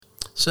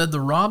Said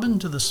the robin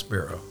to the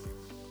sparrow,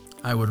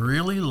 I would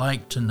really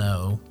like to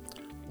know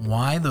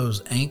why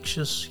those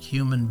anxious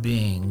human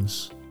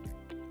beings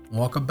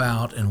walk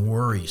about and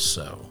worry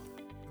so.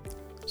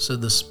 Said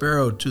the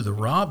sparrow to the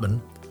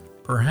robin,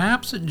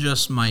 perhaps it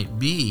just might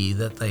be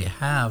that they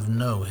have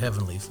no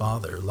heavenly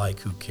Father like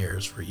who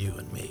cares for you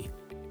and me.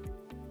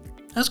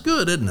 That's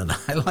good, isn't it?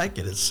 I like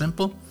it. It's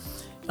simple.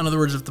 In other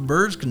words, if the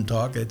birds can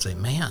talk, I'd say,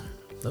 man,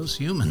 those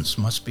humans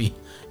must be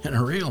in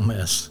a real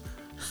mess.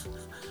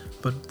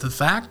 But the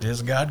fact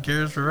is, God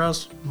cares for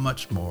us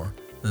much more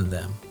than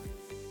them.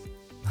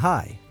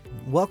 Hi,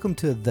 welcome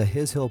to the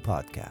His Hill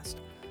Podcast.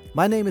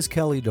 My name is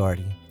Kelly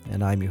Daugherty,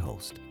 and I'm your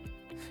host.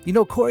 You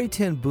know, Corrie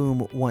ten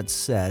Boom once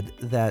said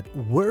that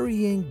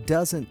worrying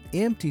doesn't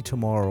empty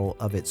tomorrow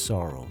of its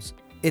sorrows.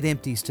 It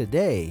empties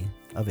today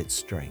of its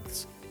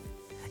strengths.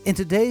 In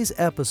today's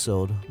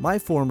episode, my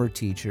former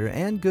teacher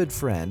and good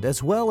friend,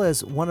 as well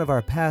as one of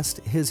our past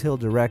His Hill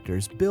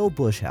directors, Bill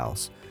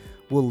Buhauss,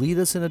 will lead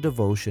us in a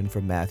devotion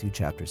from Matthew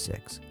chapter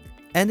 6.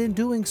 And in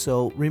doing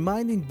so,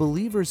 reminding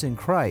believers in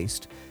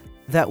Christ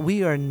that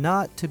we are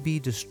not to be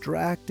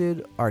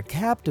distracted or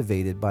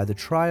captivated by the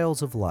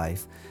trials of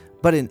life,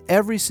 but in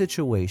every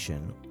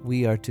situation,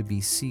 we are to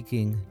be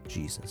seeking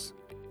Jesus.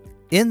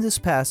 In this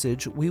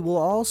passage, we will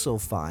also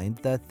find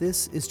that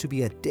this is to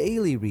be a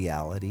daily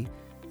reality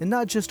and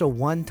not just a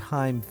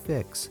one-time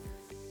fix.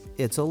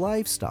 It's a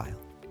lifestyle.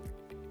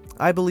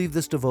 I believe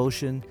this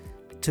devotion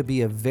to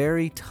be a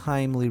very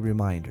timely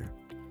reminder.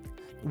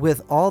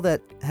 With all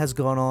that has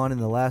gone on in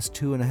the last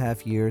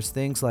 2.5 years,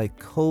 things like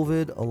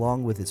COVID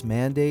along with its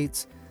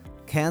mandates,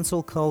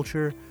 cancel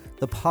culture,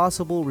 the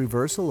possible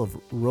reversal of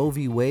Roe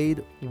v.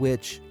 Wade,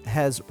 which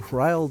has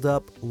riled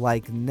up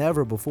like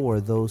never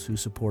before those who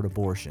support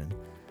abortion.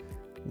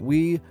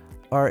 We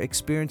are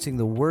experiencing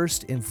the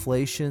worst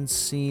inflation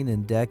seen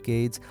in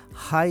decades,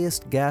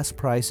 highest gas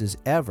prices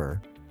ever,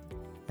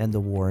 and the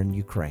war in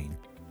Ukraine.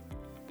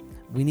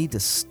 We need to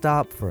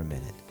stop for a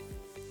minute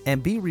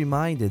and be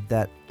reminded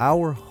that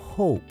our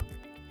hope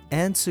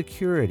and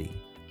security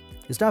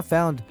is not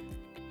found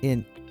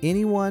in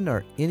anyone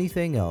or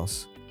anything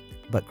else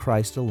but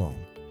Christ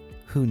alone,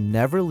 who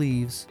never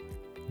leaves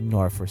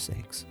nor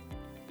forsakes.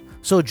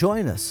 So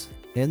join us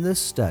in this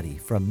study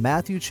from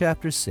Matthew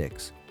chapter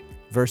 6,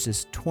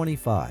 verses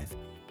 25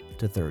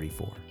 to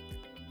 34.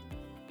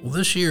 Well,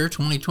 this year,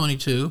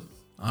 2022,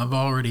 I've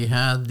already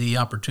had the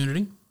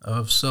opportunity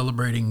of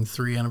celebrating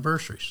 3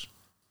 anniversaries.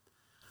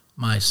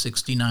 My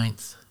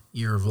 69th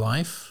year of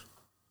life,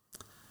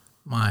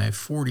 my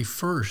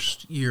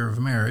 41st year of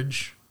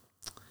marriage,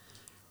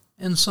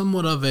 and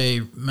somewhat of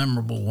a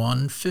memorable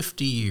one,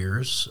 50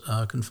 years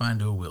confined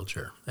to a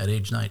wheelchair. At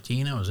age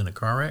 19, I was in a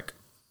car wreck,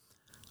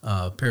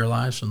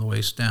 paralyzed from the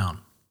waist down.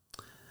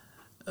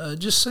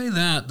 Just say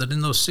that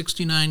in those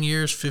 69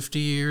 years, 50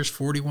 years,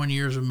 41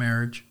 years of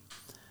marriage,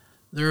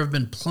 there have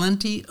been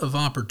plenty of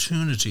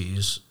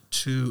opportunities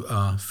to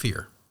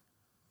fear.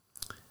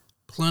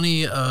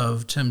 Plenty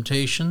of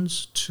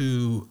temptations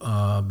to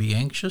be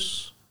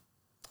anxious,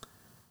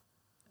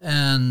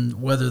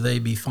 and whether they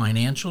be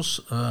financial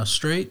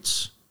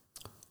straits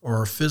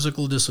or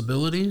physical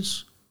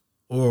disabilities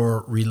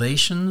or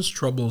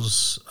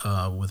troubles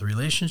with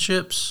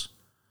relationships,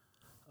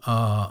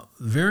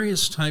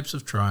 various types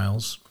of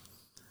trials,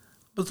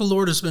 but the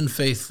Lord has been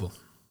faithful.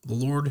 The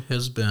Lord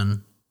has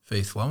been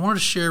faithful. I want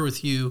to share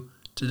with you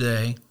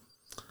today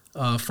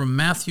from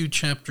Matthew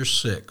chapter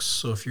 6.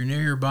 So if you're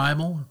near your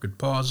Bible, you could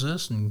pause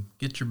this and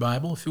get your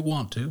Bible if you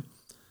want to.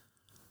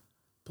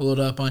 Pull it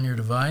up on your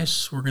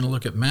device. We're going to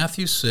look at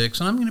Matthew 6,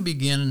 and I'm going to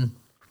begin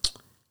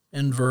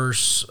in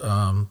verse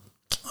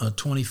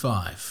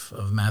 25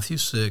 of Matthew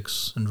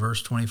 6 and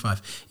verse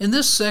 25. In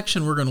this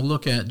section, we're going to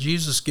look at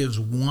Jesus gives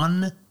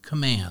one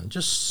command,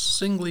 just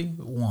singly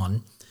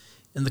one,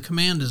 and the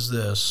command is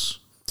this: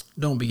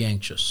 don't be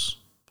anxious.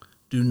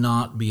 Do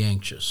not be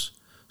anxious.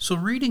 So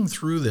reading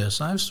through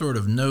this, I've sort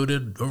of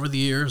noted over the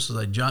years as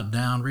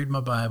I read my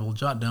Bible,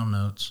 jot down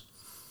notes,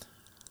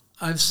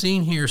 I've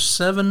seen here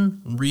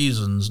 7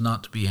 reasons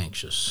not to be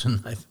anxious,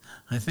 and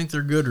I think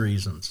they're good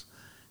reasons,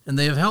 and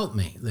they have helped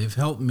me. They've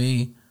helped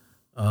me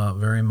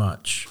very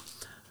much.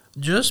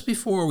 Just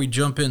before we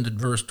jump into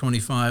verse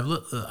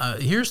 25,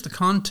 here's the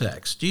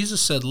context.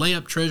 Jesus said, lay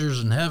up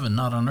treasures in heaven,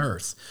 not on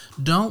earth.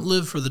 Don't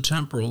live for the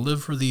temporal,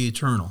 live for the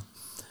eternal.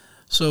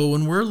 So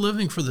when we're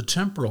living for the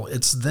temporal,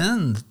 it's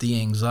then that the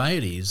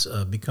anxieties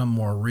become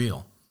more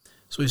real.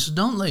 So he says,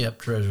 don't lay up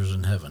treasures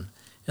in heaven.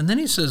 And then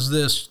he says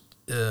this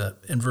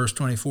in verse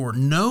 24,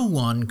 no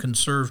one can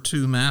serve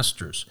 2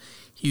 masters.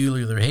 He will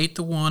either hate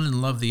the one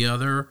and love the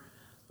other,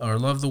 or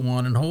love the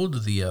one and hold to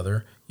the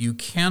other. You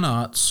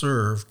cannot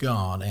serve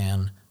God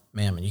and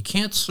mammon. You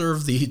can't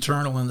serve the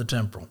eternal and the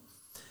temporal.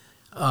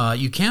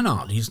 You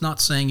cannot. He's not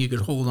saying you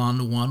could hold on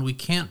to one. We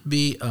can't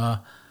be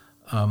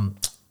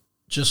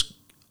just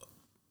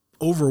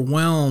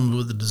overwhelmed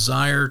with the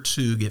desire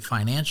to get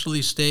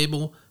financially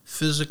stable,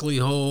 physically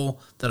whole,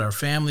 that our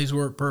families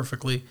work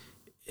perfectly.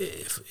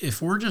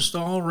 If we're just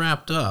all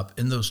wrapped up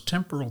in those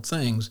temporal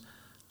things,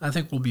 I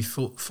think we'll be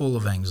full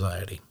of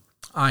anxiety.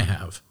 I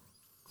have.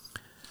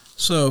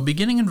 So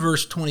beginning in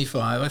verse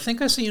 25, I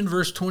think I see in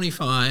verse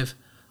 25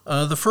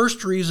 the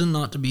first reason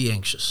not to be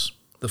anxious.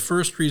 The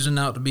first reason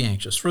not to be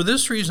anxious. For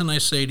this reason I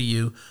say to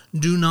you,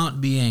 do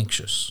not be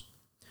anxious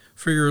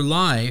for your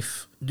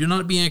life. Do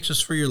not be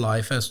anxious for your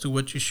life as to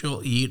what you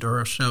shall eat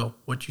or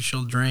what you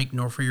shall drink,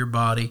 nor for your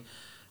body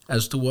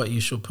as to what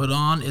you shall put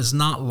on. Is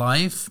not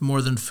life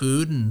more than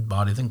food and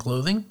body than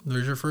clothing?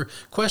 There's your first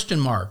question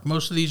mark.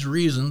 Most of these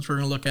reasons we're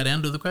going to look at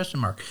end of the question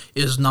mark.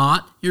 Is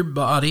not your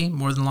body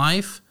more than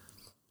life?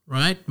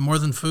 Right? More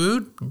than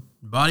food?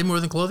 Body more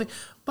than clothing?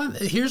 But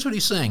here's what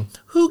he's saying.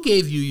 Who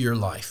gave you your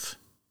life?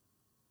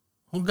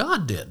 Well,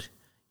 God did.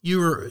 You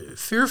were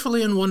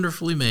fearfully and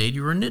wonderfully made.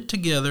 You were knit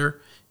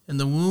together in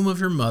the womb of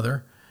your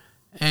mother,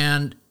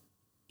 and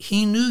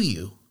he knew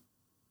you.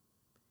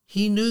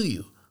 He knew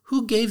you.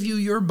 Who gave you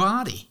your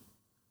body?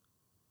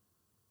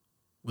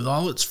 With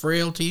all its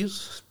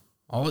frailties,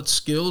 all its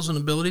skills and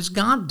abilities,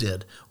 God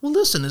did. Well,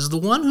 listen, is the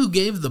one who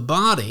gave the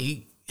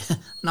body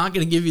not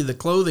going to give you the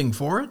clothing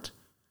for it?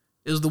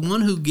 Is the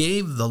one who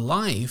gave the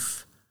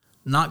life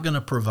not going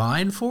to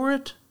provide for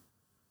it?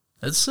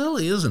 That's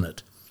silly, isn't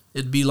it?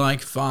 It'd be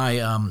like if I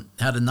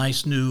had a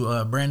nice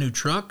new, brand new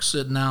truck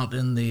sitting out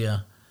in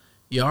the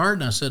yard,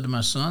 and I said to my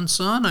son,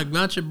 I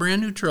got you a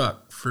brand new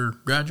truck for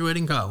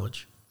graduating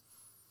college.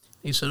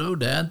 He said, oh,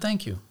 Dad,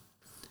 thank you.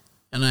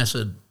 And I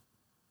said,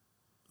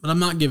 but I'm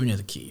not giving you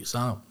the keys.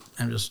 I'm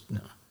just,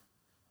 no.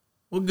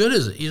 What good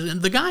is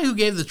it? The guy who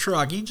gave the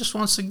truck, he just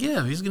wants to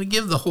give. He's going to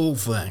give the whole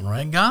thing,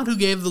 right? God who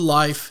gave the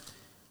life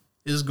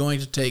is going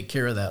to take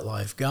care of that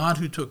life. God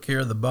who took care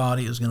of the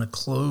body is going to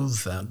clothe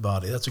that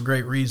body. That's a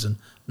great reason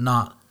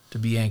not to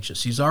be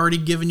anxious. He's already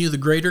given you the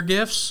greater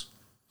gifts.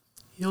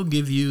 He'll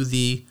give you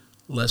the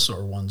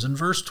lesser ones. In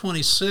verse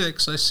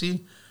 26, I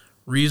see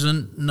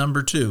reason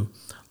number 2.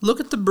 Look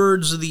at the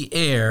birds of the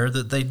air,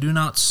 that they do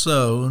not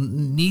sow,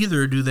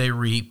 neither do they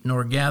reap,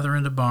 nor gather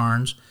into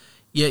barns,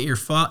 yet your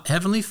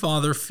heavenly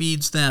Father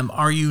feeds them.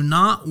 Are you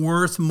not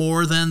worth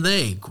more than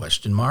they? ?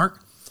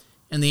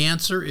 And the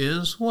answer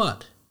is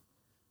what?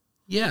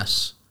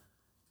 Yes.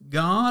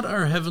 God,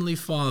 our heavenly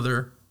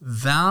Father,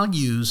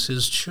 values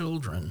his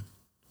children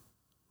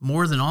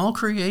more than all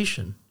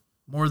creation.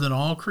 More than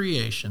all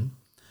creation.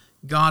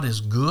 God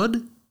is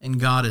good and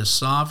God is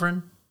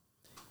sovereign.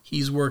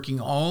 He's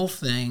working all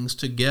things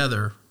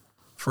together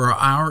for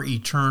our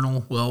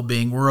eternal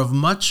well-being. We're of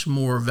much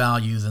more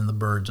value than the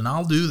birds. And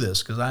I'll do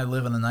this because I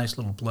live in a nice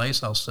little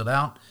place. I'll sit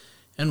out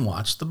and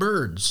watch the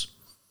birds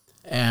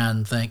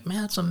and think,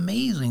 man, it's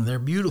amazing. They're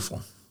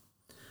beautiful.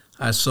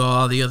 I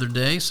saw the other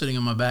day, sitting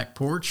on my back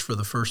porch for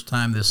the first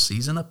time this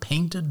season, a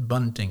painted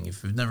bunting.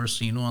 If you've never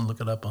seen one,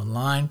 look it up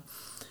online.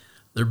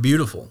 They're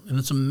beautiful, and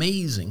it's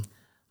amazing.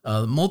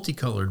 The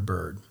multicolored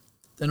bird.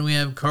 Then we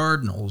have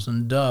cardinals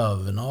and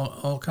dove and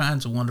all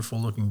kinds of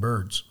wonderful-looking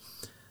birds.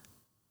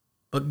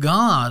 But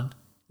God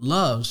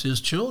loves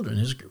his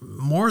children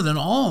more than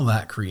all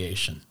that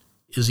creation.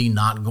 Is he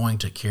not going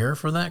to care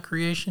for that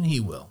creation? He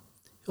will.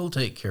 He'll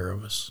take care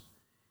of us.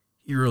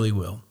 He really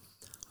will.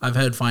 I've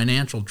had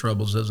financial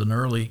troubles as an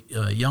early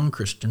young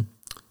Christian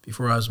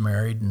before I was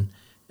married, and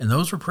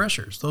those were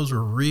pressures. Those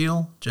were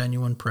real,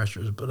 genuine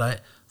pressures.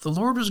 But the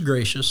Lord was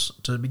gracious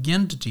to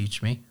begin to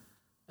teach me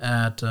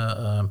at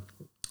an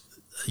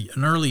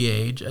early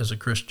age as a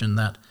Christian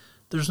that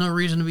there's no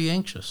reason to be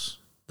anxious.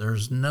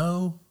 There's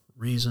no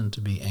reason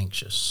to be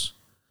anxious.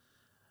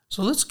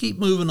 So let's keep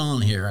moving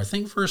on here. I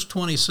think verse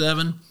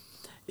 27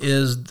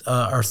 is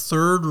our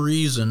third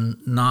reason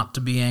not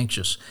to be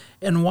anxious.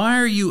 And why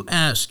are you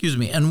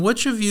and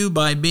which of you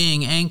by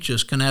being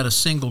anxious can add a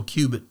single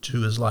cubit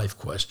to his life? ?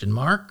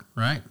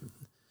 Right?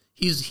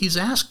 He's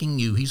asking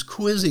you, he's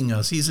quizzing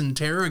us, he's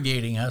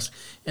interrogating us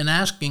and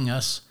asking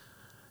us,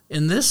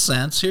 in this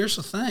sense, here's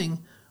the thing,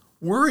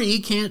 worry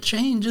can't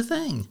change a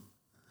thing.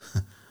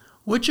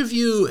 Which of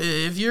you,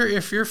 if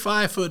you're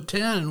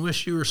 5'10" and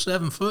wish you were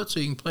 7 foot so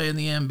you can play in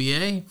the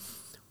NBA,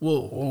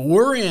 well,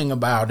 worrying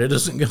about it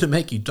isn't going to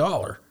make you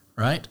taller,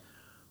 right?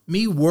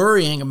 Me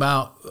worrying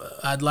about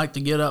I'd like to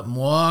get up and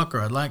walk,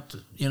 or I'd like to,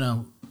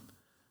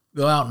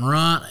 go out and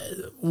run.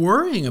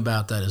 Worrying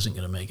about that isn't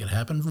going to make it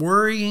happen.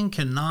 Worrying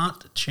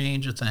cannot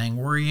change a thing.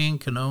 Worrying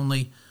can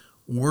only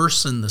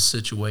worsen the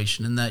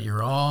situation in that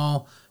you're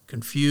all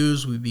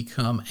confused. We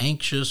become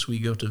anxious. We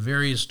go to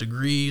various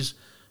degrees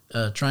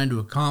trying to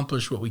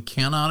accomplish what we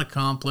cannot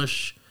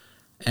accomplish,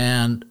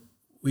 and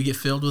we get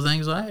filled with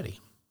anxiety.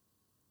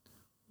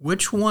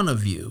 Which one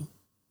of you,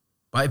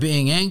 by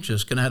being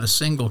anxious, can add a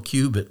single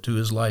cubit to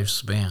his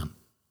lifespan?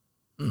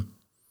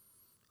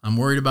 I'm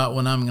worried about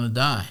when I'm going to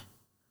die.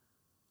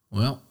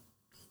 Well,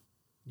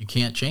 you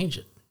can't change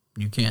it.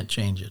 You can't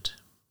change it.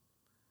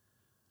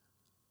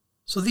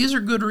 So these are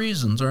good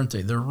reasons, aren't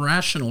they? They're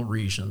rational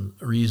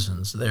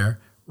reasons. They're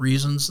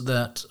reasons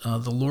that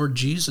the Lord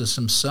Jesus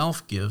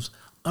himself gives,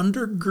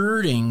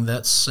 undergirding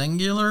that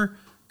singular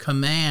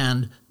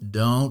command,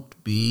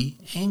 don't be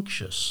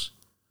anxious.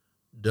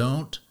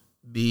 Don't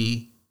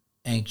be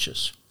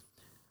anxious.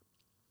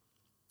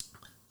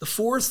 The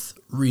fourth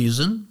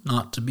reason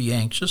not to be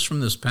anxious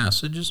from this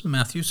passage is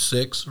Matthew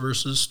 6,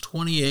 verses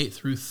 28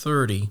 through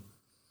 30.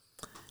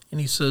 And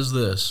he says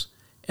this,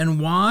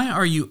 "And why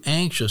are you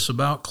anxious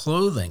about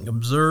clothing?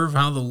 Observe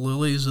how the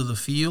lilies of the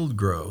field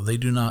grow. They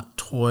do not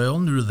toil,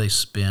 nor do they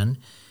spin.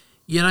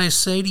 Yet I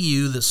say to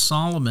you that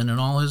Solomon in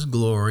all his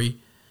glory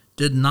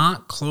did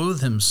not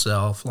clothe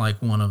himself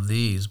like one of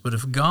these. But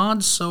if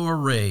God so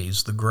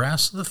arrays the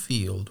grass of the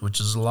field, which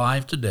is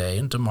alive today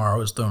and tomorrow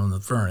is thrown in the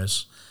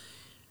furnace,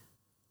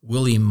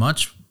 will he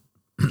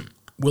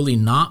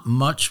not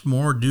much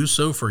more do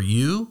so for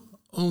you,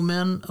 O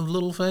men of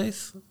little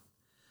faith?"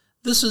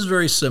 This is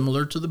very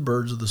similar to the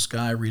birds of the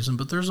sky reason,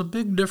 but there's a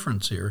big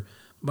difference here.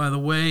 By the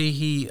way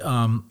he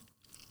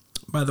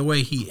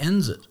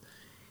ends it,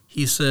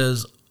 he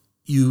says,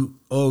 "You,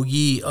 O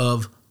ye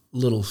of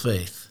little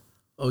faith,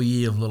 O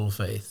ye of little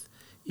faith."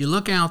 You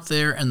look out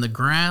there and the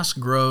grass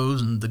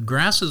grows, and the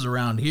grasses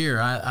around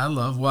here, I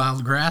love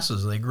wild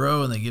grasses. They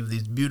grow and they give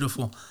these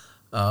beautiful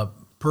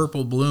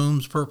purple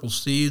blooms, purple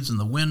seeds, and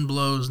the wind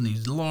blows and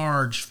these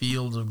large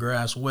fields of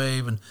grass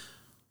wave, and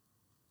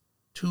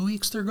 2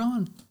 weeks they're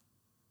gone.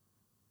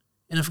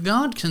 And if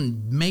God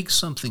can make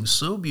something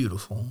so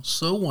beautiful,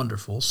 so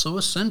wonderful, so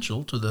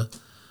essential to the,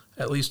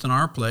 at least in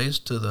our place,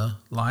 to the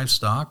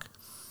livestock,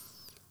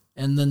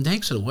 and then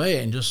takes it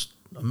away in just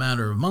a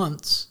matter of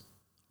months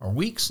or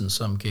weeks in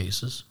some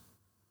cases,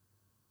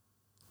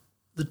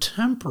 the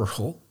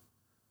temporal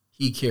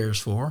he cares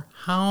for,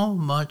 how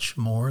much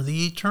more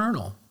the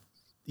eternal?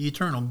 The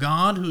eternal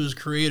God, who is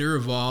creator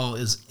of all,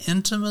 is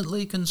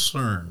intimately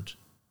concerned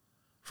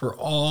for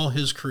all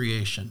his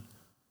creation.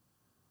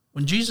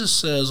 When Jesus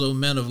says, "O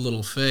men of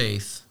little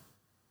faith,"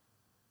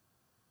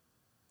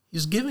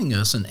 he's giving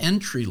us an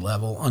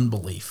entry-level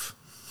unbelief,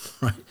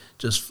 right?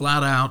 Just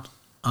flat out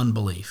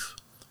unbelief.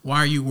 Why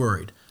are you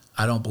worried?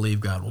 I don't believe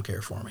God will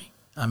care for me.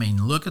 I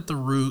mean, look at the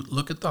root,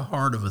 look at the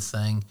heart of a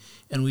thing,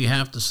 and we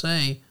have to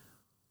say,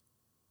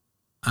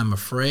 I'm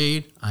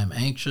afraid, I'm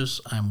anxious,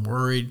 I'm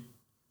worried,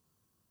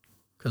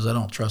 because I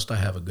don't trust I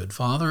have a good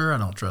father, I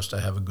don't trust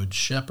I have a good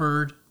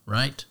shepherd,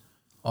 right?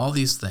 All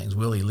these things.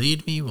 Will he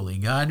lead me? Will he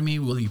guide me?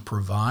 Will he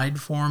provide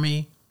for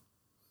me?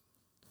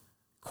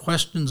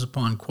 Questions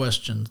upon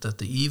questions that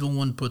the evil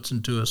one puts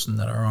into us and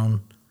that our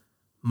own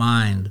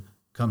mind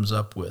comes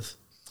up with.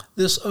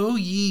 This, "O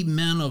ye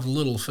men of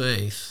little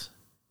faith,"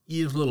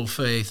 ye of little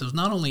faith, is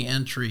not only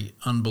entry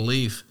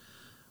unbelief,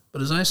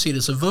 but as I see it,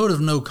 it's a vote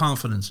of no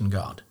confidence in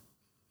God.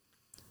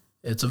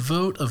 It's a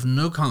vote of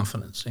no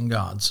confidence in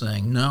God,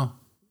 saying, no,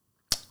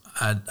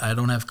 I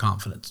don't have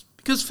confidence.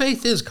 Because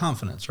faith is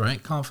confidence,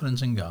 right?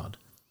 Confidence in God.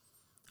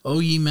 O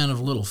ye men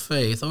of little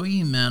faith, O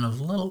ye men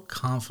of little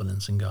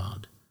confidence in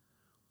God.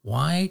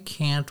 Why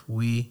can't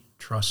we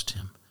trust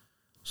him?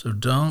 So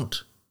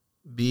don't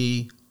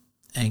be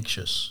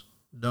anxious.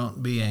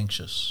 Don't be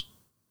anxious.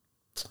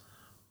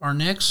 Our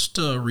next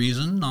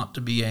reason not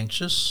to be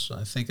anxious,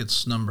 I think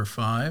it's number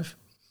 5,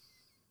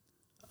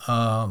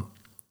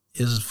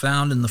 is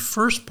found in the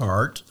first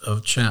part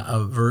of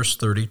verse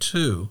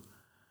 32.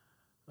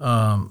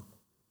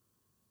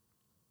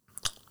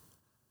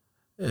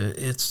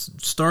 It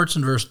starts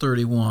in verse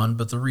 31,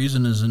 but the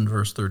reason is in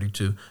verse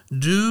 32.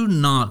 Do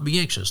not be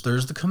anxious.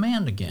 There's the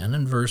command again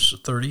in verse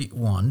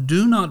 31.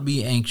 Do not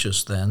be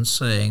anxious then,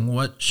 saying,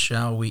 what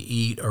shall we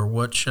eat, or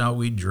what shall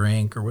we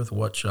drink, or with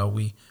what shall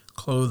we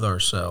clothe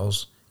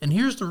ourselves? And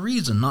here's the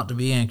reason not to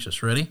be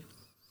anxious. Ready?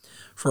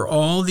 For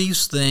all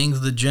these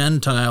things the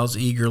Gentiles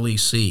eagerly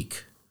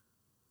seek.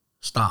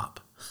 Stop.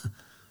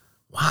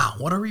 Wow,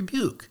 what a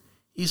rebuke.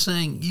 He's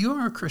saying, you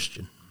are a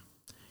Christian.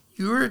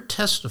 You're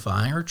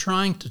testifying or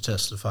trying to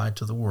testify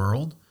to the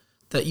world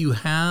that you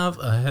have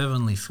a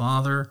heavenly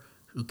Father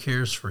who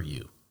cares for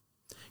you.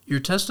 You're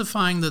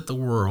testifying that the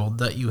world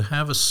that you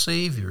have a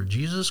Savior,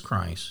 Jesus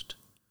Christ,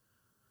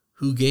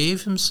 who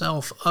gave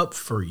himself up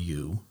for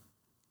you,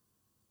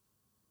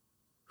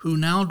 who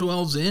now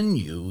dwells in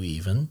you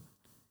even,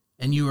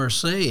 and you are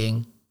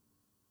saying,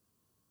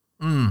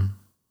 I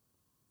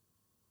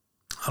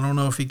don't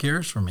know if he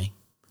cares for me.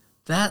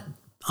 That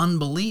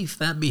unbelief,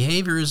 that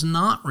behavior is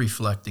not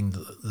reflecting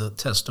the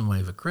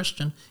testimony of a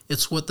Christian.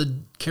 It's what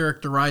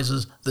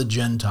characterizes the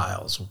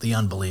Gentiles, the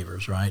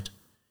unbelievers, right?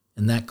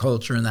 In that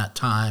culture, in that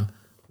time,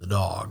 the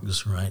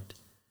dogs, right?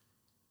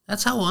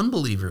 That's how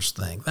unbelievers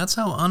think. That's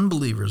how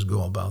unbelievers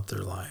go about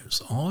their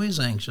lives. Always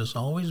anxious,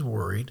 always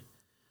worried.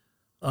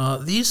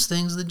 These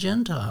things the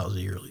Gentiles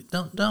eagerly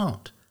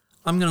don't.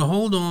 I'm going to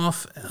hold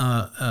off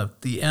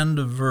at the end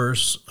of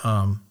verse.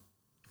 I'm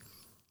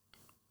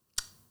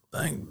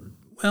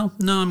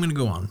going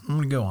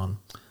to go on.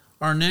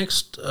 Our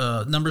next,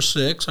 number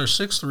 6, our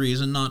sixth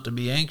reason not to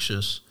be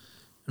anxious,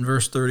 in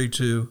verse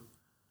 32,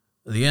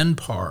 the end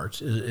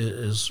part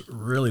is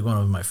really one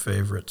of my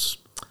favorites.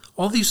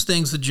 All these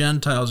things the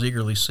Gentiles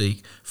eagerly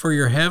seek, for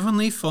your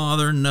heavenly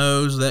Father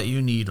knows that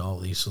you need all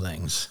these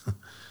things.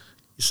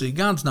 You see,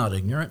 God's not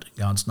ignorant.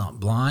 God's not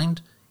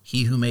blind.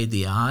 He who made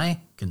the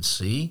eye can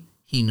see.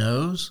 He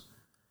knows.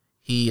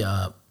 He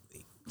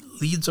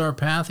leads our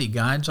path. He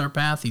guides our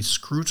path. He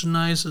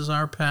scrutinizes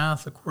our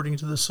path according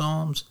to the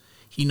Psalms.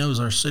 He knows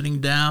our sitting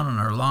down and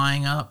our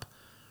lying up.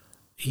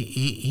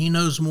 He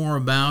knows more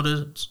about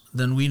it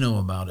than we know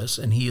about us,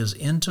 and he is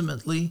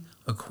intimately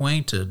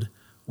acquainted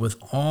with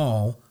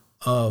all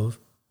of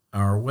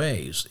our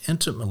ways,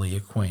 intimately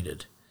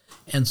acquainted.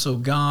 And so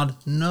God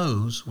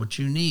knows what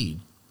you need.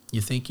 You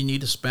think you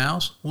need a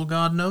spouse? Well,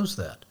 God knows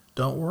that.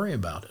 Don't worry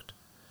about it,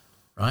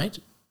 right?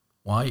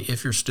 Why?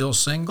 If you're still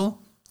single,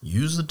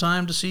 use the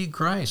time to seek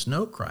Christ.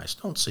 Know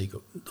Christ. Don't seek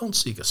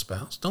a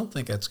spouse. Don't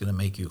think that's going to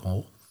make you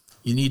whole.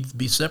 You need to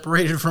be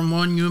separated from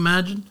one, you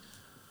imagine?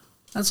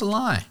 That's a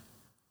lie.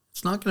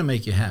 It's not going to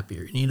make you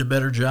happier. You need a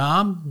better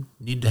job.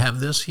 You need to have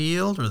this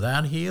healed or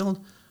that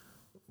healed.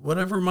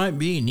 Whatever it might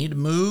be, you need to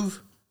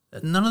move.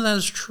 None of that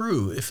is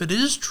true. If it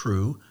is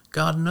true,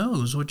 God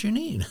knows what you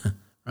need,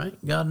 right?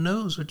 God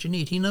knows what you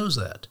need. He knows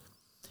that.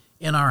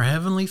 And our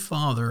Heavenly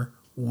Father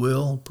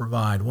will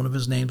provide. One of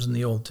his names in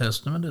the Old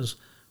Testament, as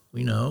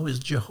we know, is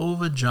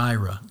Jehovah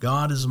Jireh.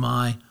 God is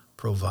my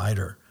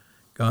provider.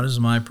 God is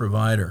my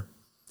provider.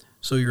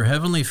 So your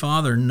Heavenly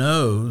Father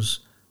knows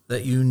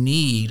that you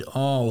need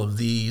all of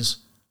these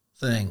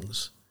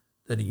things,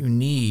 that you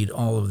need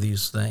all of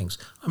these things.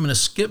 I'm going to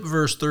skip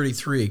verse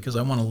 33 because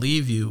I want to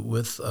leave you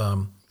with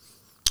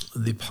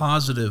the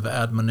positive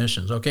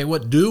admonitions. Okay,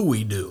 what do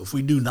we do if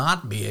we do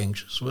not be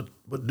anxious?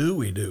 What do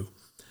we do?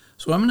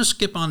 So I'm going to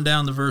skip on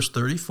down to verse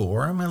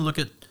 34. I'm going to look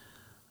at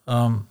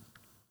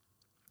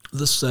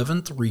the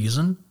seventh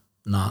reason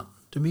not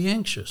to be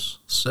anxious.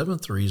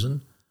 Seventh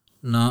reason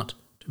not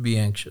to be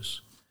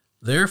anxious.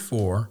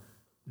 Therefore,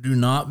 do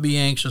not be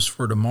anxious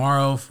for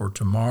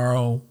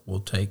tomorrow will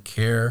take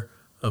care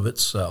of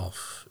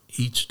itself.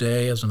 Each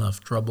day has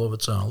enough trouble of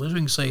its own. At least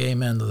we can say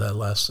amen to that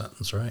last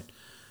sentence, right?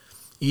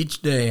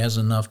 Each day has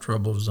enough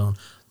trouble of its own.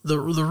 The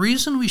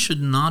reason we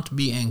should not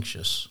be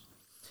anxious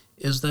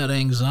is that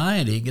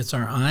anxiety gets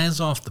our eyes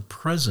off the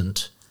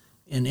present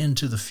and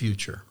into the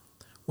future.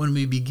 When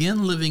we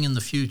begin living in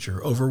the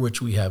future, over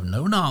which we have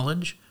no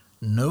knowledge,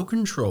 no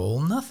control,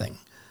 nothing,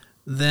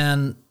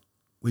 then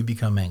we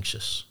become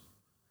anxious.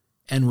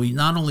 And we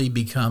not only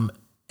become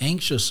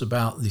anxious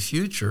about the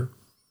future,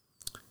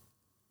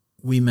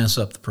 we mess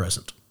up the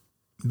present.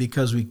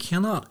 Because we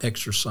cannot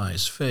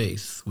exercise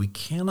faith, we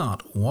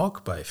cannot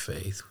walk by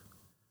faith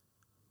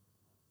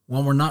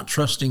when we're not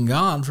trusting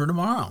God for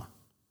tomorrow.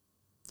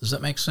 Does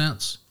that make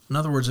sense? In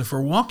other words, if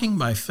we're walking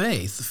by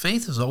faith, the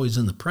faith is always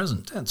in the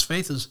present tense.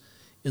 Faith is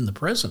in the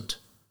present.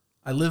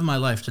 I live my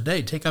life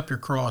today. Take up your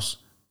cross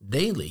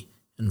daily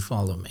and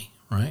follow me,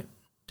 right?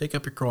 Take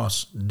up your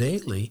cross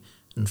daily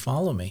and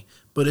follow me.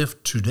 But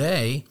if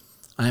today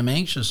I'm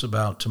anxious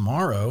about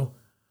tomorrow,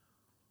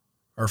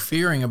 or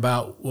fearing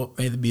about what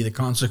may be the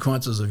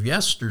consequences of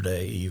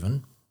yesterday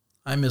even,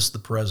 I miss the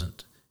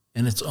present.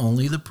 And it's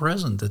only the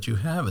present that you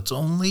have. It's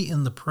only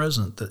in the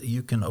present that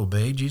you can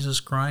obey Jesus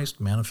Christ,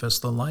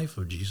 manifest the life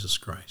of Jesus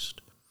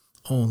Christ.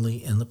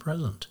 Only in the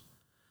present.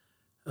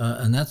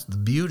 And that's the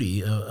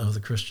beauty of the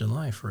Christian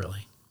life,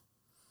 really,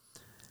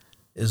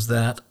 is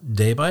that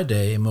day by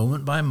day,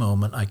 moment by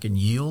moment, I can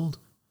yield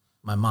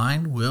my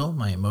mind, will,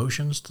 my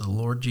emotions to the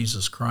Lord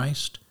Jesus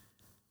Christ.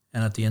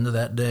 And at the end of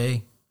that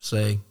day,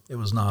 say, it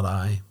was not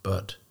I,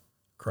 but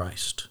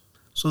Christ.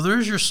 So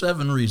there's your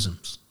 7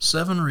 reasons.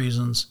 7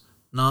 reasons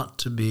not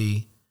to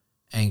be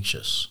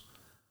anxious.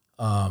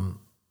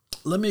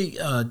 Let me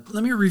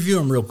review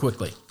them real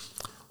quickly.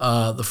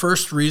 The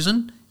first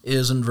reason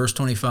is in verse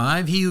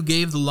 25. He who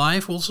gave the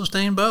life will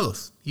sustain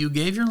both. He who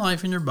gave your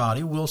life and your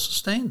body will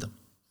sustain them.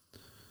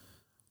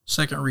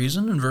 Second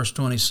reason in verse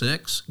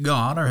 26.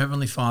 God, our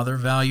Heavenly Father,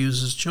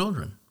 values his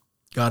children.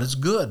 God is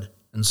good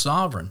and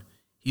sovereign.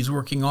 He's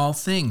working all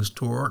things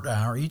toward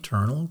our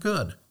eternal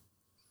good.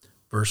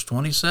 Verse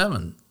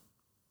 27,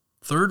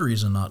 third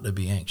reason not to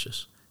be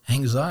anxious.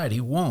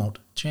 Anxiety won't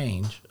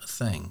change a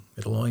thing.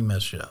 It'll only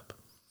mess you up.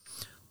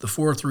 The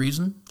fourth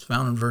reason is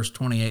found in verse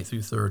 28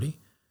 through 30.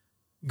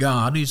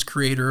 God, who's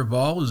creator of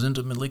all, is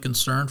intimately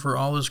concerned for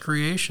all his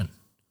creation.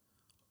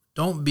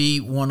 Don't be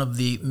one of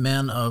the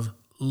men of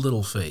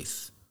little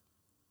faith.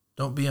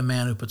 Don't be a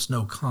man who puts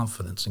no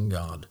confidence in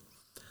God.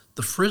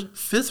 The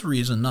fifth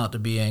reason not to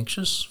be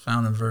anxious,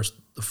 found in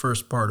the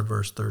first part of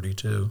verse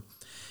 32.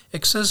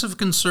 Excessive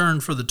concern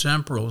for the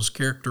temporal is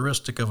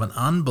characteristic of an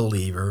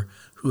unbeliever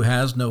who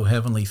has no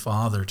heavenly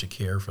Father to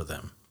care for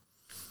them.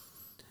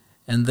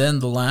 And then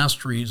the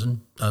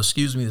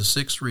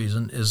sixth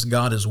reason is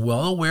God is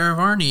well aware of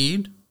our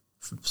need,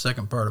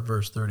 second part of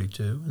verse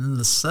 32. And then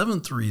the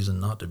seventh reason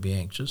not to be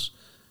anxious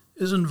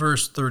is in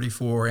verse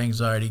 34.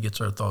 Anxiety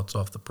gets our thoughts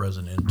off the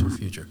present into the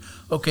future.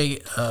 Okay,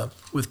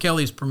 with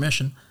Kelly's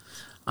permission,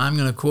 I'm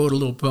going to quote a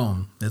little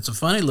poem. It's a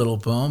funny little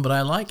poem, but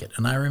I like it,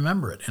 and I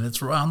remember it. And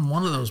it's on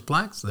one of those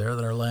plaques there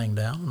that are laying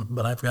down,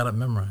 but I've got it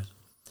memorized.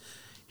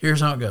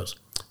 Here's how it goes.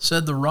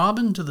 Said the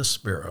robin to the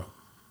sparrow,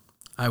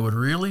 I would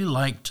really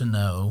like to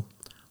know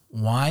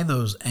why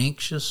those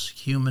anxious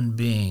human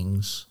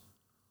beings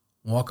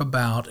walk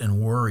about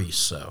and worry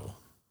so.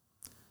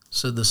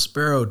 Said the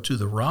sparrow to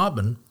the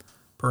robin,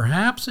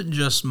 Perhaps it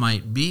just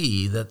might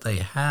be that they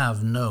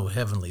have no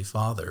heavenly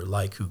Father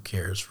like who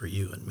cares for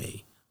you and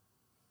me.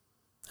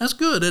 That's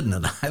good,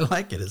 isn't it? I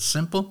like it. It's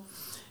simple.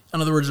 In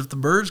other words, if the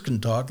birds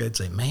can talk, they'd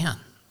say,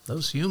 man,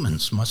 those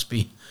humans must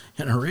be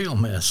in a real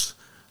mess.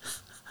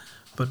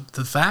 But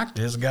the fact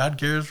is, God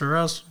cares for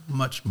us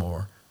much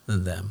more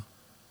than them.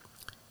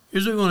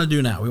 Here's what we want to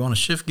do now. We want to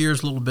shift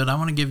gears a little bit. I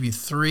want to give you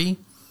three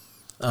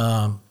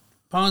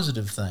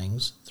positive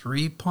things.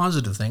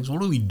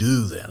 What do we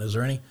do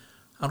then?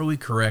 How do we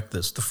correct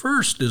this? The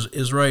first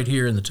is right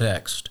here in the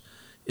text.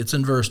 It's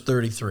in verse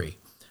 33.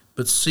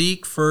 But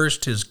seek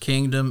first his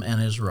kingdom and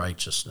his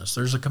righteousness.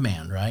 There's a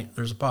command, right?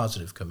 There's a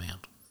positive command.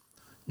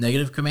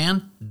 Negative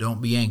command,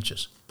 don't be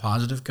anxious.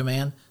 Positive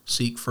command,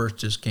 seek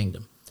first his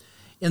kingdom.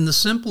 In the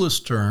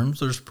simplest terms,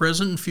 there's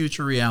present and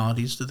future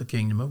realities to the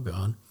kingdom of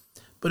God.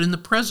 But in the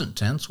present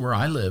tense, where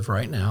I live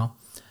right now,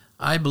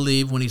 I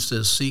believe when he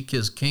says seek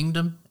his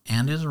kingdom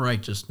and his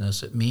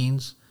righteousness, it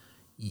means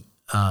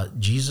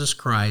Jesus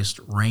Christ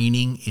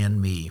reigning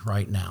in me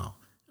right now.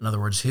 In other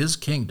words, his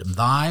kingdom,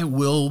 thy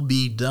will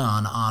be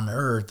done on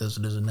earth as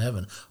it is in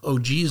heaven. Oh,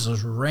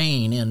 Jesus,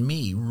 reign in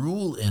me,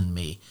 rule in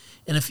me.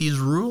 And if he's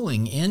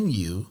ruling in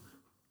you,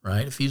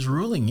 right, if he's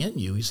ruling in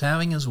you, he's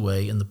having his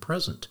way in the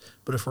present.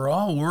 But if we're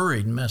all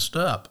worried and messed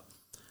up,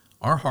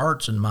 our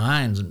hearts and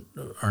minds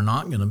are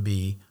not going to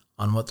be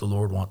on what the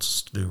Lord wants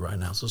us to do right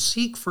now. So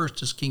seek first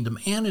his kingdom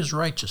and his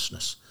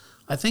righteousness.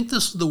 I think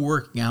this is the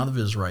working out of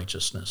his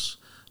righteousness.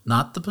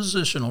 Not the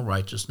positional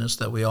righteousness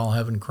that we all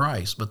have in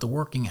Christ, but the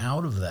working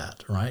out of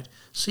that, right?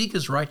 Seek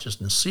his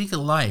righteousness. Seek a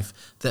life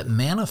that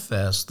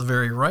manifests the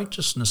very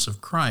righteousness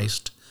of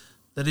Christ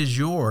that is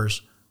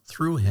yours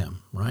through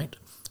him, right?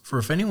 For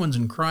if anyone's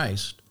in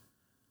Christ,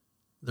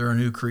 they're a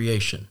new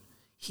creation.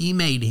 He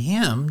made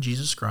him,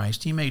 Jesus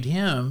Christ, he made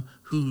him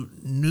who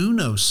knew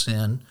no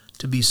sin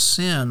to be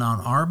sin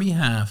on our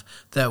behalf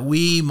that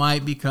we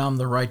might become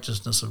the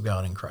righteousness of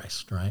God in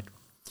Christ, right?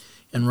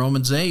 In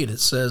Romans 8, it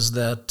says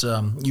that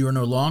you are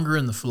no longer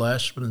in the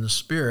flesh, but in the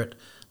Spirit,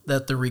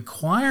 that the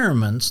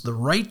requirements, the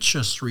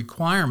righteous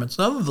requirements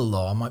of the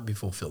law might be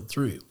fulfilled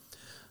through you.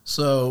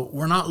 So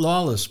we're not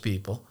lawless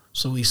people,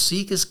 so we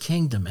seek his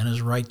kingdom and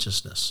his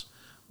righteousness.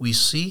 We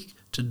seek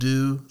to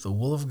do the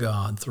will of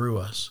God through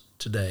us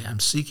today. I'm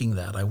seeking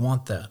that. I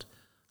want that.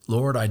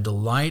 Lord, I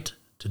delight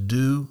to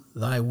do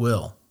thy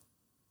will.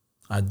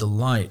 I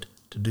delight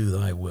to do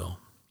thy will.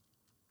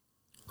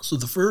 So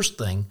the first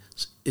thing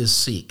is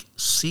seek.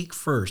 Seek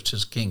first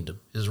his kingdom,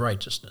 his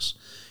righteousness.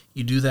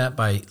 You do that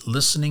by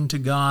listening to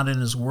God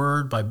and his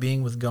word, by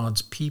being with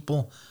God's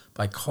people,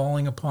 by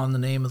calling upon the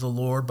name of the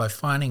Lord, by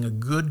finding a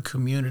good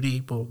community.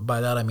 By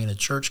that I mean a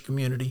church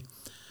community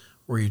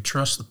where you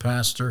trust the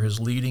pastor, his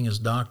leading, his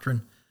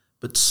doctrine.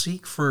 But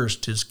seek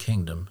first his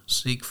kingdom.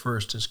 Seek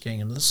first his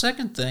kingdom. The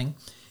second thing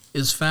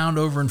is found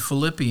over in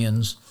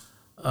Philippians.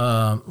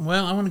 I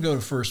want to go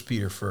to 1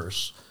 Peter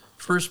first.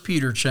 1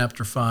 Peter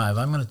chapter 5.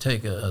 I'm going to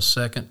take a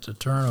second to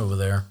turn over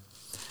there.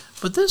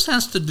 But this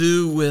has to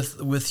do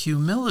with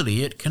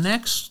humility. It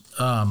connects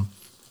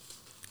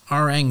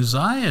our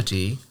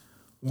anxiety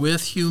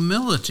with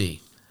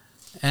humility.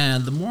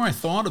 And the more I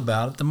thought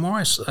about it, the more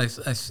I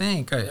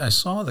think I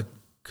saw the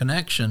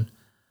connection.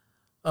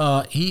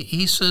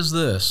 He says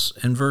this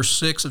in verse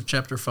 6 of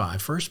chapter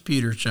 5. 1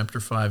 Peter chapter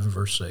 5 and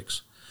verse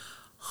 6.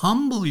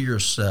 Humble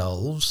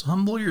yourselves,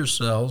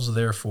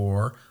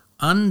 therefore,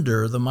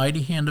 under the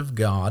mighty hand of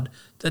God,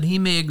 that he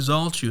may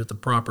exalt you at the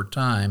proper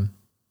time.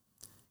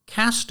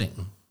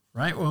 Casting,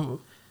 right?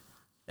 Well,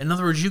 in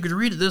other words, you could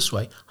read it this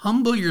way.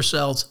 Humble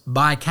yourselves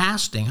by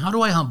casting. How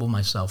do I humble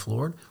myself,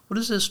 Lord? What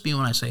does this mean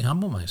when I say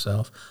humble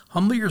myself?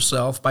 Humble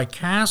yourself by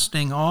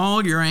casting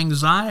all your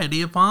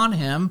anxiety upon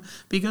him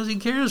because he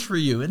cares for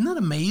you. Isn't that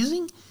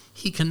amazing?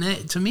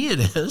 To me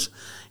it is.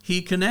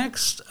 He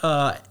connects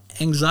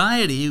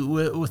anxiety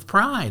with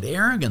pride,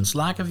 arrogance,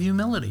 lack of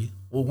humility.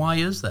 Well, why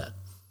is that?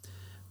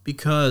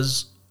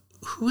 Because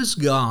who is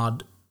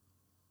God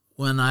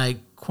when I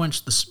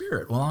quench the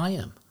Spirit? Well, I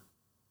am.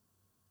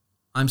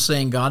 I'm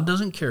saying God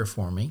doesn't care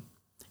for me,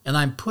 and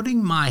I'm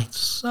putting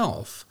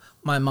myself,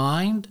 my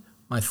mind,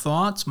 my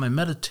thoughts, my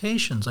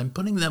meditations, I'm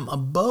putting them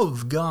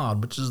above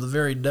God, which is the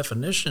very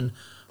definition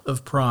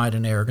of pride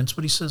and arrogance.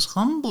 But he says,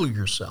 humble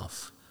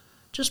yourself.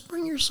 Just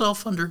bring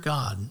yourself under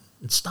God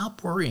and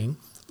stop worrying.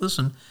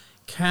 Listen,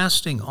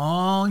 casting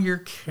all your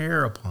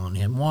care upon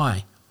him.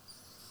 Why?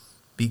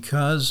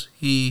 Because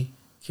he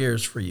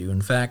cares for you.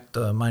 In fact,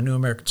 my New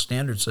American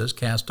Standard says,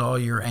 cast all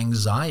your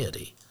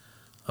anxiety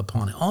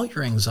upon it. All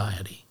your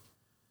anxiety.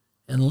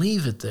 And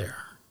leave it there.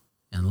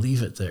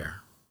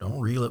 Don't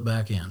reel it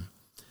back in.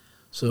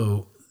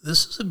 So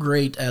this is a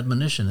great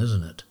admonition,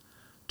 isn't it?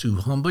 To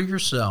humble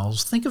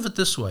yourselves. Think of it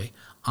this way.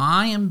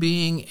 I am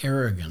being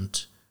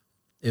arrogant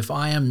if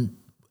I am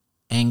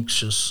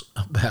anxious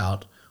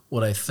about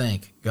what I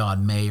think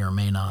God may or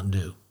may not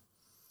do.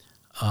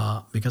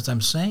 Because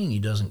I'm saying he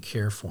doesn't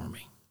care for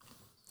me.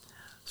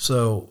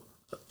 So,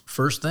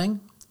 first thing,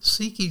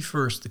 seek ye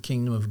first the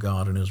kingdom of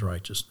God and his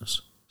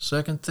righteousness.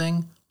 Second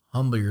thing,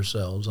 humble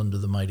yourselves under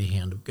the mighty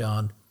hand of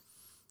God.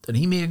 that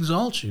he may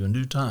exalt you in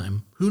due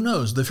time. Who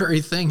knows? The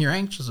very thing you're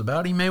anxious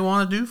about, he may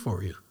want to do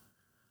for you.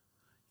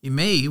 He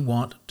may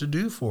want to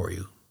do for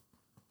you.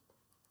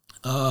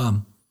 I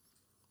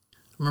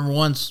remember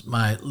once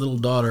my little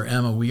daughter,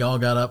 Emma, we all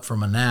got up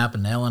from a nap,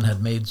 and Ellen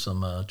had made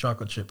some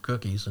chocolate chip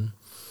cookies,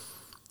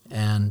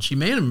 and she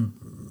made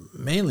them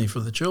mainly for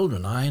the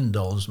children. I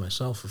indulged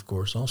myself, of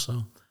course,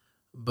 also.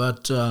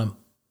 But I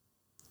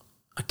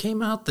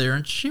came out there,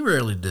 and she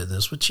rarely did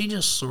this, but she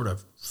just sort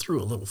of threw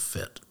a little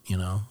fit,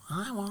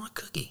 I want a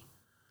cookie.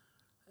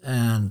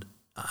 And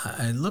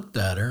I looked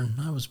at her, and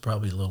I was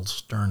probably a little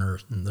sterner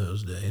in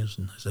those days,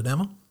 and I said,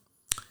 Emma,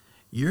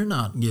 you're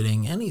not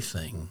getting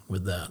anything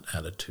with that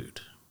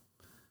attitude.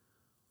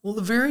 Well,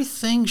 the very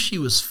thing she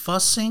was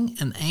fussing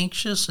and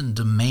anxious and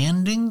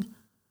demanding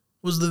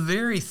was the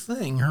very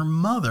thing her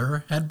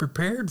mother had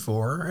prepared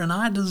for her and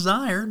I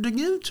desired to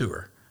give to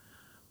her.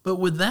 But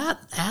with that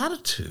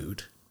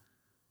attitude,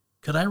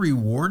 could I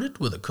reward it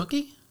with a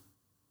cookie?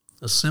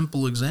 A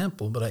simple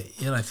example, but I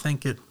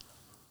think it.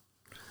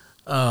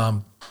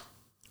 I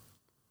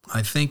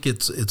think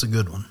it's a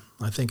good one.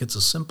 I think it's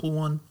a simple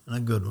one and a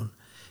good one.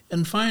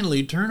 And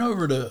finally, turn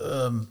over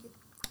to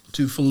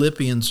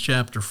Philippians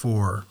chapter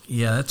 4.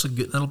 Yeah,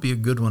 that'll be a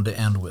good one to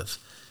end with.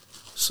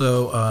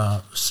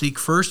 So seek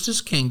first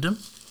his kingdom,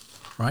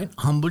 right?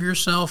 Humble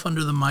yourself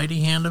under the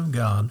mighty hand of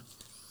God.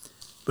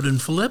 But in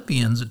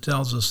Philippians, it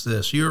tells us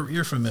this.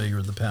 You're familiar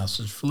with the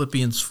passage.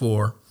 Philippians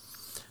 4,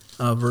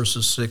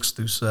 verses 6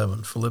 through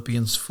 7.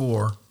 Philippians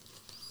 4,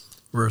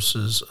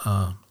 verses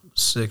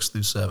 6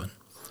 through 7.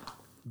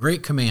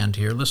 Great command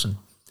here. Listen.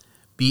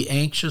 Be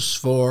anxious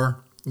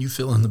for, you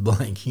fill in the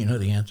blank. You know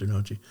the answer,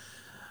 don't you?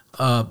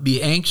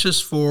 Be anxious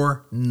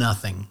for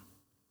nothing.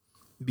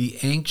 Be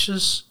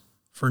anxious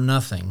for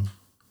nothing,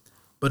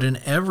 but in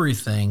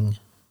everything,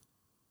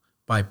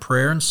 by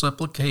prayer and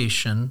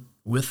supplication,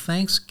 with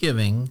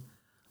thanksgiving,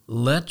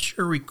 let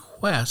your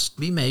request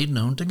be made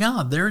known to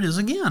God. There it is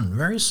again,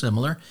 very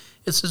similar.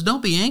 It says,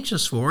 don't be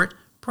anxious for it,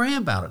 pray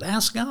about it.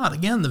 Ask God.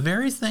 Again, the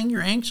very thing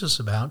you're anxious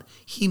about,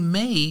 he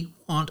may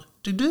want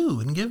to do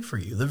and give for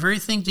you. The very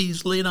things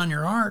he's laid on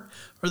your heart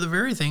are the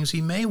very things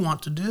he may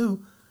want to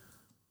do,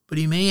 but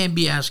he may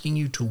be asking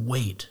you to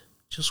wait.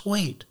 Just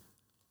wait.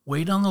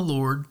 Wait on the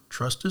Lord,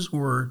 trust his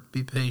word,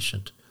 be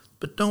patient.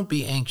 But don't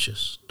be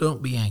anxious.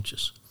 Don't be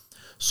anxious.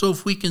 So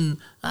if we can,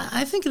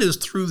 I think it is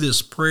through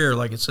this prayer,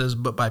 like it says,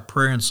 but by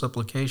prayer and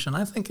supplication.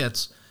 I think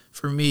that's,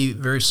 for me,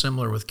 very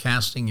similar with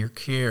casting your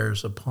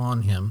cares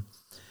upon him.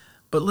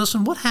 But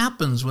listen, what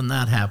happens when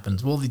that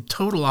happens? Well, the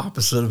total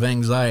opposite of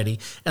anxiety.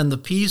 And the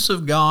peace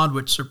of God,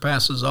 which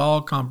surpasses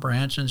all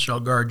comprehension, shall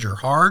guard your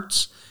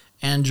hearts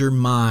and your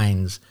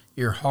minds.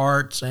 Your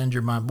hearts and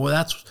your mind. Boy,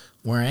 that's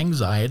where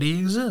anxiety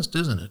exists,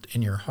 isn't it?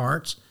 In your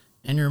hearts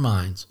and your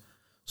minds.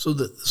 So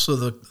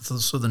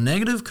the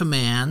negative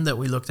command that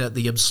we looked at,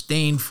 the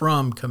abstain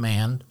from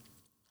command,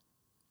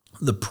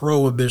 the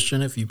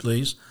prohibition, if you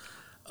please,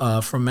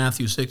 from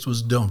Matthew 6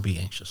 was don't be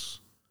anxious.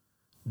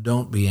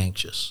 Don't be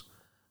anxious.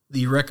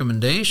 The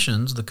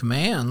recommendations, the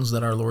commands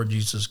that our Lord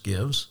Jesus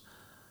gives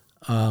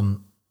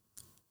to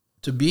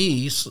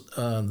be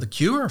the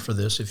cure for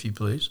this, if you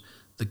please,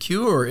 the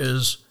cure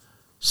is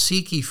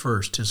seek ye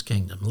first his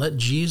kingdom. Let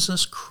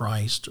Jesus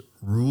Christ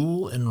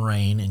rule and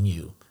reign in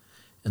you.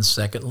 And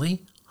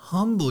secondly,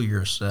 humble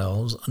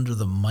yourselves under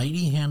the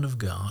mighty hand of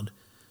God,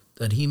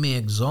 that he may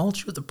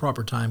exalt you at the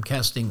proper time,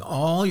 casting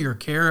all your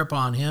care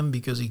upon him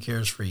because he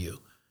cares for you.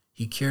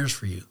 He cares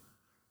for you.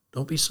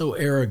 Don't be so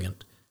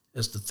arrogant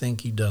as to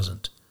think he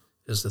doesn't,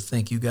 as to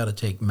think you got to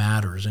take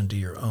matters into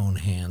your own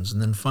hands.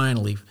 And then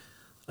finally,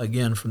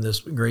 again, from this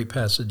great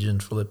passage in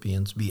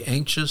Philippians, be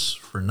anxious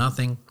for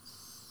nothing,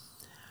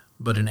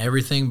 but in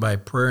everything by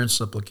prayer and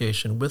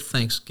supplication with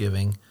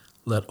thanksgiving,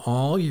 let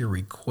all your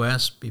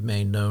requests be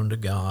made known to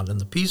God, and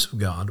the peace of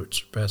God, which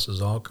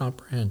surpasses all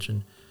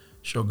comprehension,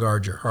 shall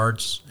guard your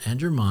hearts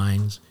and your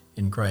minds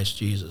in Christ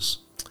Jesus.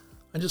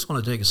 I just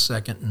want to take a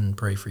second and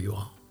pray for you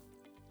all.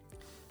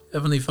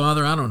 Heavenly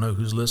Father, I don't know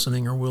who's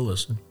listening or will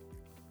listen,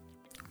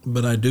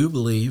 but I do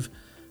believe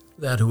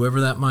that whoever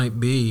that might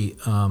be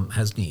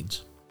has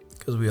needs,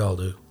 because we all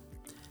do,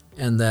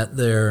 and that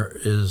there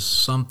is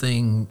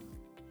something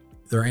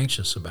they're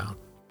anxious about,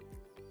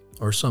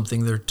 or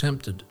something they're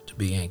tempted to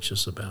be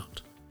anxious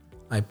about.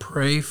 I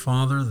pray,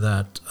 Father,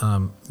 that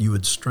you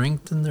would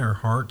strengthen their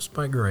hearts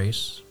by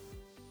grace.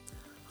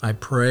 I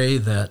pray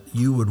that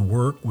you would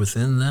work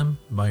within them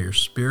by your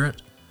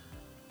Spirit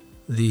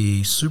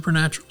the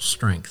supernatural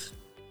strength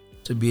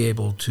to be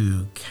able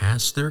to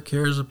cast their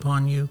cares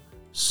upon you,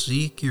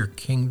 seek your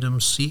kingdom,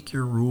 seek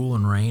your rule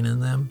and reign in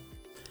them,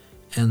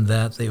 and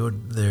that they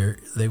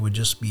would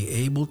just be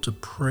able to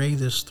pray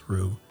this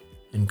through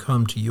and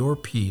come to your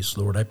peace,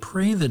 Lord. I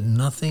pray that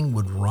nothing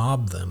would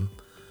rob them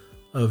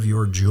of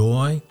your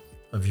joy,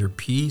 of your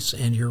peace,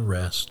 and your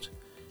rest.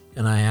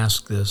 And I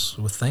ask this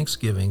with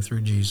thanksgiving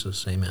through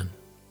Jesus. Amen.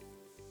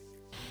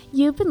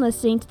 You've been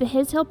listening to the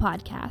His Hill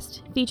podcast,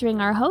 featuring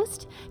our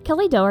host,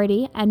 Kelly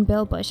Doherty and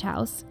Bill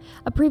Bushhaus,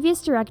 a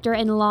previous director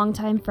and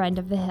longtime friend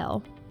of the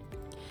Hill.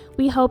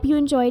 We hope you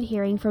enjoyed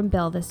hearing from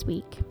Bill this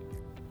week.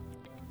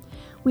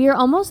 We are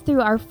almost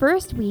through our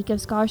first week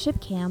of scholarship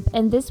camp,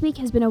 and this week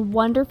has been a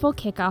wonderful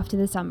kickoff to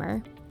the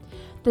summer.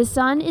 The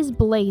sun is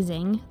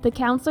blazing, the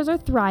counselors are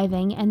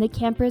thriving, and the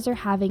campers are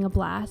having a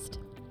blast.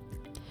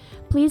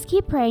 Please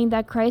keep praying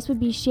that Christ would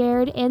be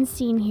shared and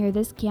seen here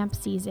this camp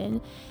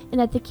season, and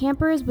that the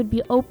campers would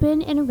be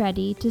open and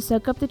ready to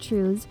soak up the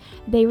truths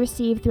they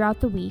receive throughout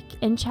the week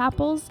in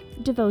chapels,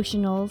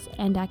 devotionals,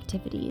 and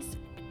activities.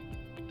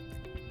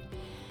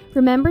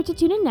 Remember to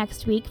tune in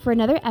next week for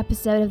another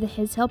episode of the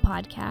His Hill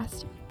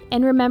podcast,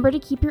 and remember to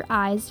keep your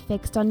eyes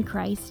fixed on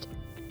Christ.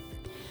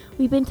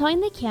 We've been telling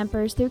the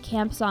campers through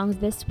camp songs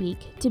this week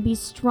to be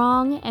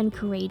strong and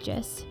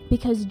courageous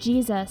because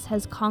Jesus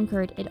has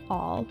conquered it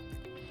all.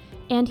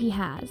 And he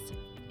has.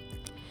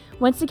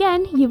 Once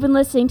again, you've been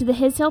listening to the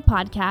His Hill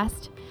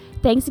podcast.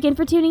 Thanks again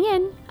for tuning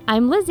in.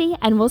 I'm Lizzie,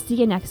 and we'll see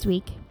you next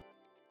week.